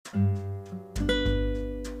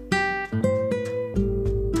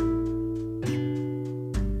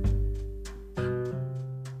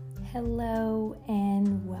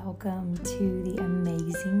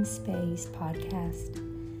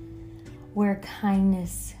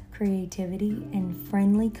kindness, creativity, and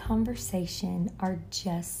friendly conversation are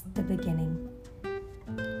just the beginning.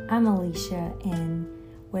 I'm Alicia, and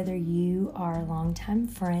whether you are a longtime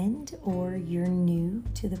friend or you're new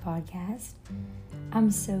to the podcast,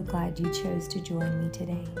 I'm so glad you chose to join me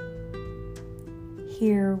today.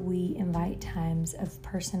 Here we invite times of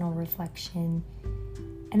personal reflection,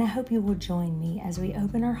 and I hope you will join me as we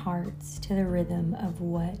open our hearts to the rhythm of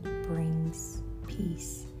what brings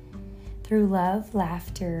peace. Through love,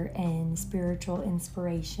 laughter, and spiritual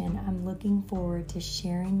inspiration, I'm looking forward to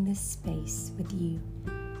sharing this space with you.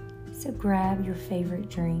 So grab your favorite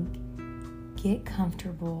drink, get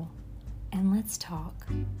comfortable, and let's talk.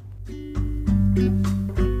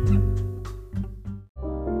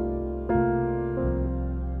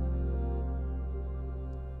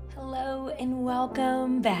 Hello and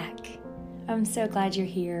welcome back. I'm so glad you're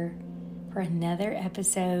here for another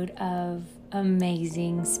episode of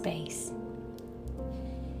Amazing Space.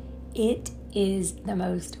 It is the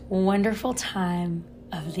most wonderful time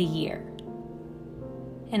of the year,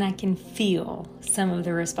 and I can feel some of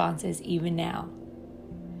the responses even now.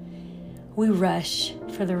 We rush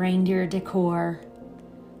for the reindeer decor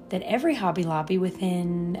that every Hobby Lobby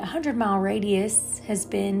within a 100-mile radius has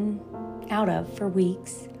been out of for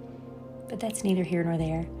weeks, but that's neither here nor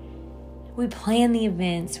there. We plan the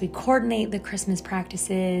events, we coordinate the Christmas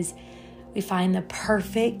practices, we find the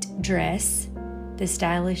perfect dress, the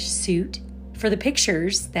stylish suit for the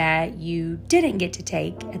pictures that you didn't get to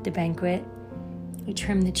take at the banquet. We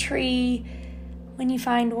trim the tree when you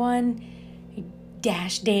find one. We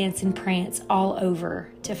dash, dance, and prance all over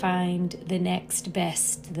to find the next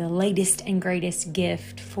best, the latest and greatest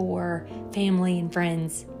gift for family and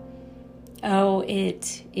friends. Oh,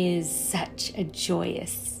 it is such a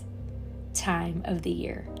joyous time of the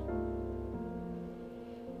year.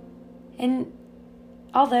 And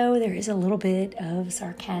although there is a little bit of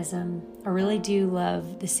sarcasm, I really do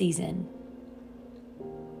love the season.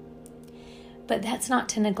 But that's not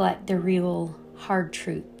to neglect the real hard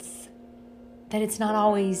truths, that it's not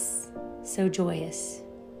always so joyous.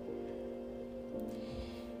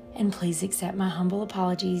 And please accept my humble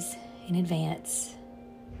apologies in advance.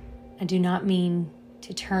 I do not mean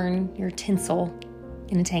to turn your tinsel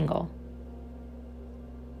in a tangle.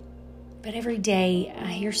 But every day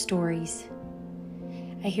I hear stories.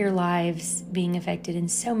 I hear lives being affected in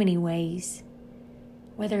so many ways,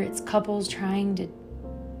 whether it's couples trying to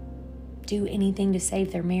do anything to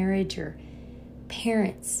save their marriage or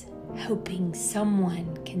parents hoping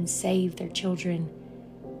someone can save their children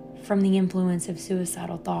from the influence of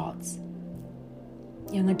suicidal thoughts,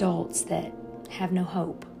 young adults that have no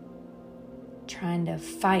hope, trying to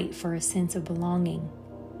fight for a sense of belonging.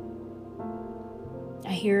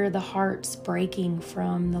 I hear the hearts breaking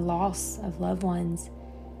from the loss of loved ones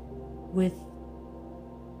with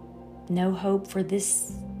no hope for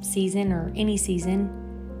this season or any season.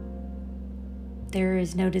 There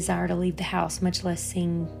is no desire to leave the house, much less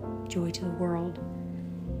sing joy to the world.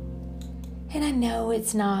 And I know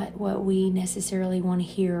it's not what we necessarily want to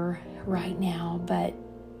hear right now, but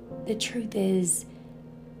the truth is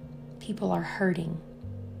people are hurting.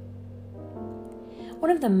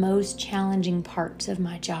 One of the most challenging parts of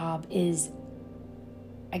my job is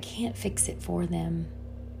I can't fix it for them.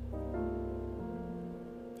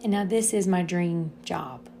 And now this is my dream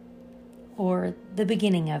job, or the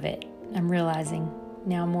beginning of it, I'm realizing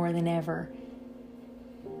now more than ever.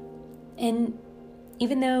 And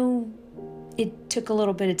even though it took a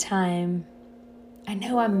little bit of time, I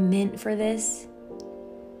know I'm meant for this,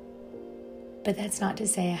 but that's not to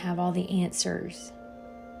say I have all the answers.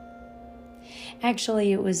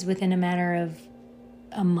 Actually, it was within a matter of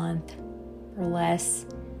a month or less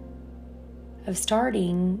of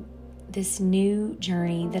starting this new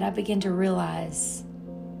journey that I began to realize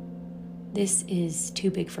this is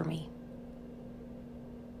too big for me.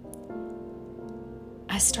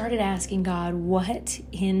 I started asking God, what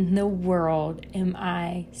in the world am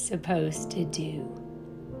I supposed to do?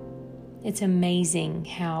 It's amazing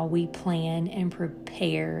how we plan and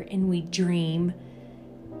prepare and we dream.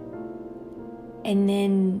 And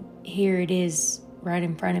then here it is right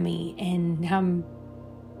in front of me, and I'm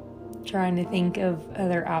trying to think of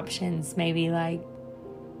other options, maybe like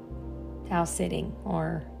house sitting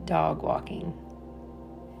or dog walking,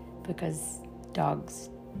 because dogs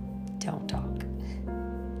don't talk.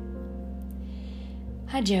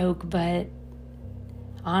 I joke, but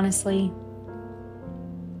honestly,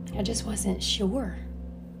 I just wasn't sure.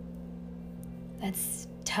 That's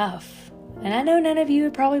tough. And I know none of you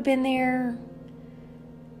have probably been there.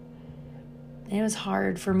 It was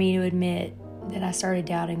hard for me to admit that I started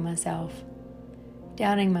doubting myself.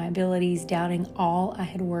 doubting my abilities, doubting all I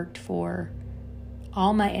had worked for,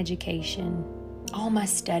 all my education, all my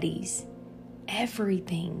studies,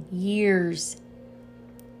 everything, years,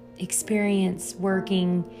 experience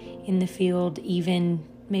working in the field, even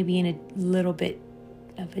maybe in a little bit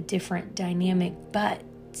of a different dynamic, but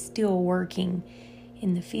still working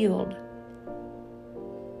in the field.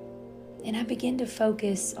 And I began to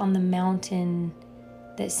focus on the mountain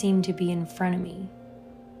that seemed to be in front of me,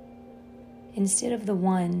 instead of the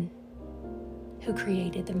one who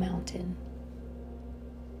created the mountain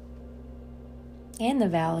and the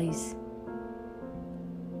valleys.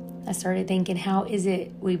 I started thinking, how is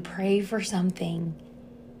it we pray for something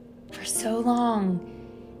for so long,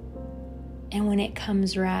 and when it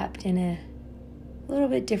comes wrapped in a little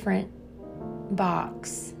bit different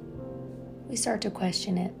box, we start to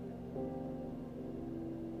question it?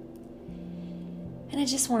 And I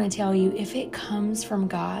just want to tell you, if it comes from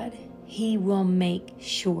God, He will make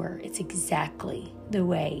sure it's exactly the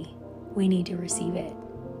way we need to receive it.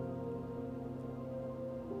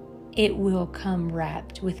 It will come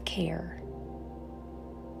wrapped with care.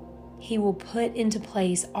 He will put into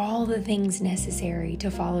place all the things necessary to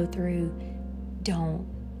follow through. Don't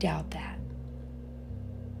doubt that.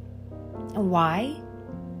 Why?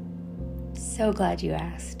 So glad you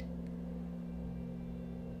asked.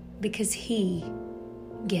 Because He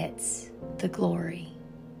gets the glory.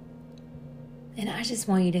 And I just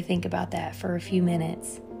want you to think about that for a few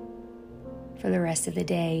minutes, for the rest of the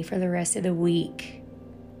day, for the rest of the week.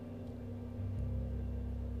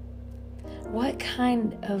 What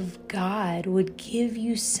kind of God would give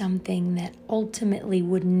you something that ultimately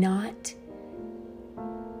would not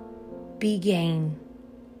be gain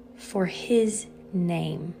for His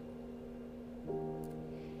name?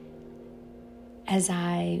 As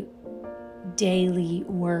I daily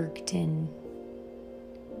worked and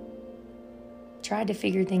tried to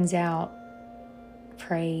figure things out,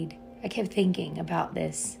 prayed, I kept thinking about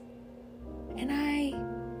this, and I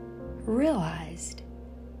realized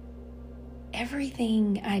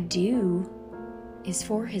everything I do is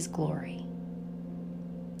for His glory.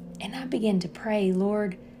 And I began to pray,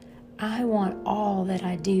 Lord, I want all that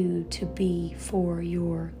I do to be for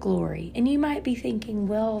Your glory. And you might be thinking,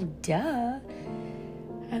 well, duh.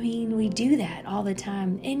 I mean, we do that all the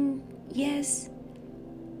time. And yes,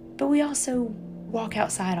 but we also walk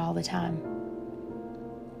outside all the time.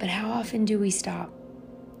 But how often do we stop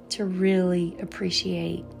to really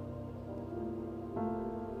appreciate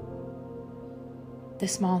the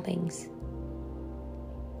small things,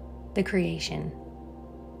 the creation?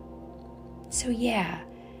 So yeah,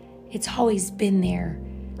 it's always been there,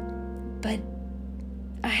 but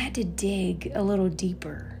I had to dig a little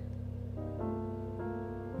deeper.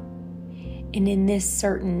 And in this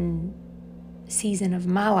certain season of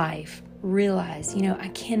my life, realize, I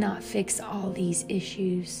cannot fix all these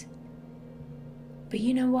issues. But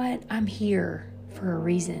you know what? I'm here for a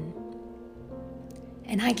reason.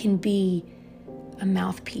 And I can be a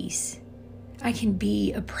mouthpiece. I can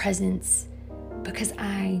be a presence because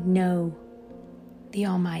I know the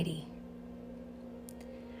Almighty.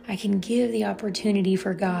 I can give the opportunity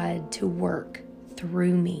for God to work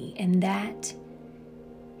through me, and that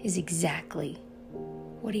is exactly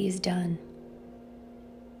what He has done.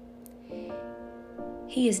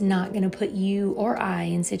 He is not going to put you or I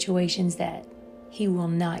in situations that He will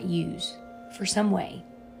not use for some way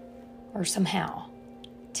or somehow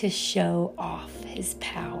to show off His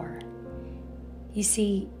power. You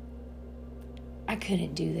see, I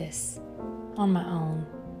couldn't do this on my own.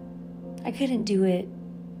 I couldn't do it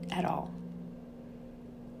at all.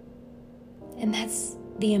 And that's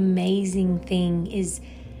the amazing thing, is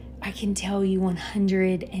I can tell you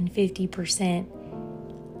 150%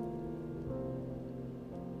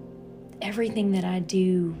 everything that I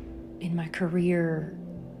do in my career,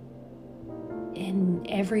 in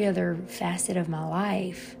every other facet of my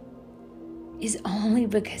life, is only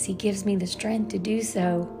because He gives me the strength to do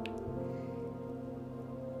so.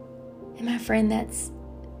 And my friend, that's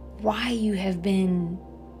why you have been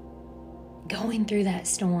going through that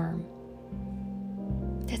storm.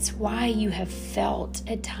 That's why you have felt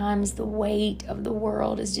at times the weight of the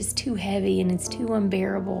world is just too heavy and it's too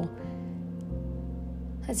unbearable.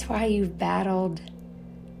 That's why you've battled.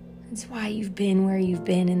 That's why you've been where you've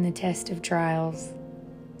been in the test of trials.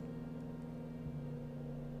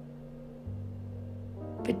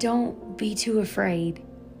 But don't be too afraid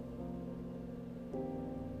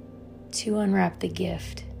to unwrap the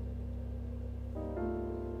gift.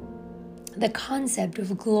 The concept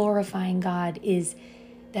of glorifying God is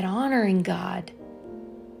that honoring God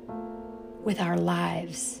with our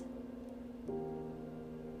lives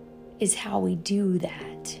is how we do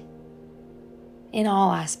that in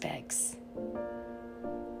all aspects.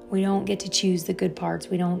 We don't get to choose the good parts.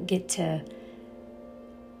 We don't get to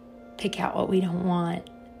pick out what we don't want.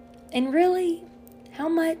 And really, how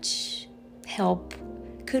much help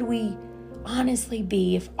could we honestly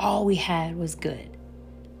be if all we had was good?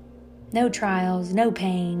 No trials, no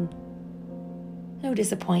pain, no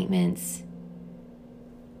disappointments.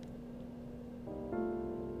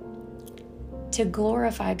 To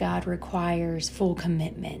glorify God requires full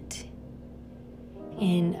commitment.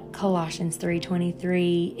 In Colossians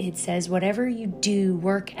 3:23, it says, "Whatever you do,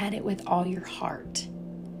 work at it with all your heart,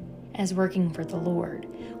 as working for the Lord."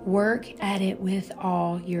 Work at it with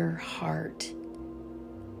all your heart.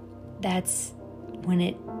 That's when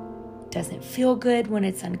it doesn't feel good, when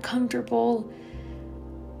it's uncomfortable.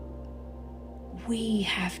 We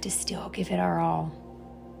have to still give it our all.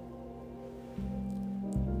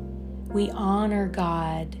 We honor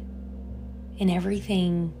God in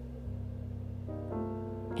everything,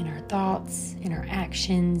 in our thoughts, in our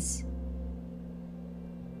actions.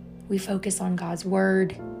 We focus on God's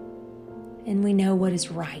word, and we know what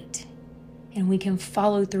is right, and we can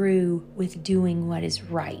follow through with doing what is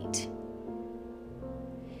right.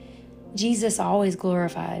 Jesus always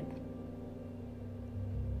glorified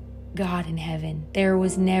God in heaven. There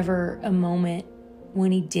was never a moment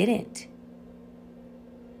when he didn't.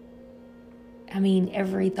 I mean,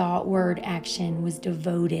 every thought, word, action was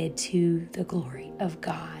devoted to the glory of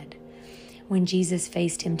God. When Jesus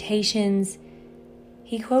faced temptations,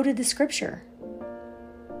 he quoted the scripture.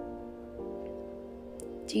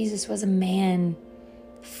 Jesus was a man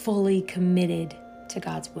fully committed to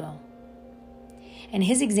God's will. And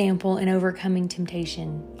his example in overcoming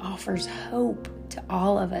temptation offers hope to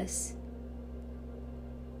all of us.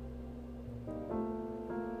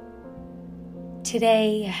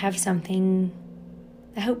 Today, I have something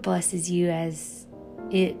I hope blesses you as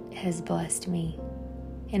it has blessed me.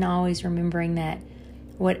 And always remembering that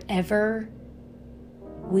whatever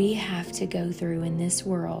we have to go through in this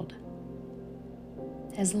world,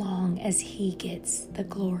 as long as he gets the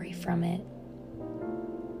glory from it.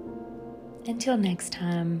 Until next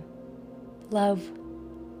time, love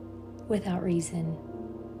without reason,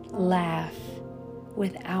 laugh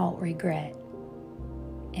without regret,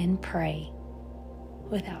 and pray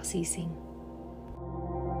without ceasing.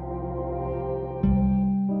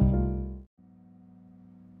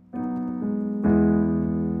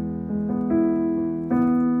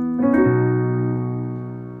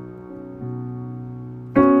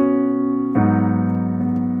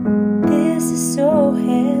 This is so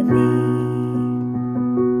heavy,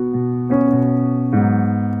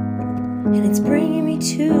 and it's bringing me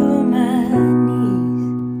to my knees,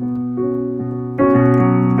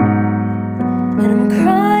 and I'm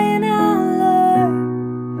crying out, Lord,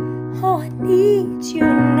 oh, I need you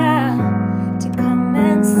now to come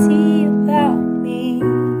and see about me.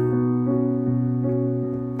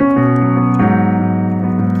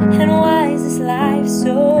 And why is this life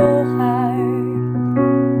so hard?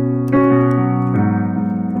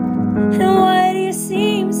 And why do you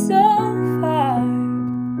seem so far?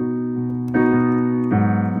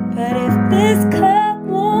 But if this cup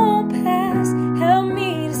won't pass, help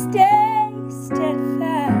me to stay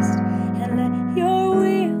steadfast and let your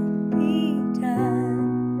will be done.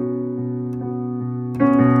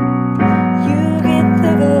 You get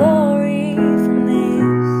the glory from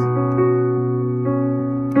this.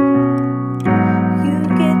 You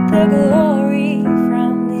get the glory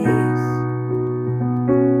from this.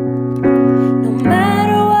 No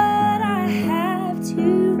matter what I have to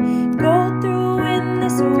go through in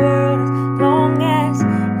this world, as long as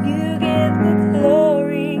you get the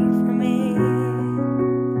glory from it.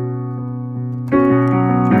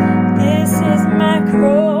 This is my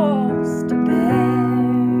cross to bear,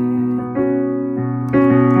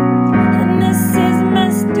 and this is my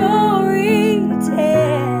story to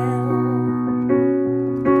tell.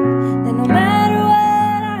 That no matter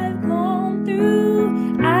what I've gone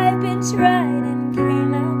through, I've been tried and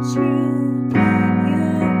came out true. You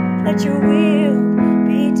let your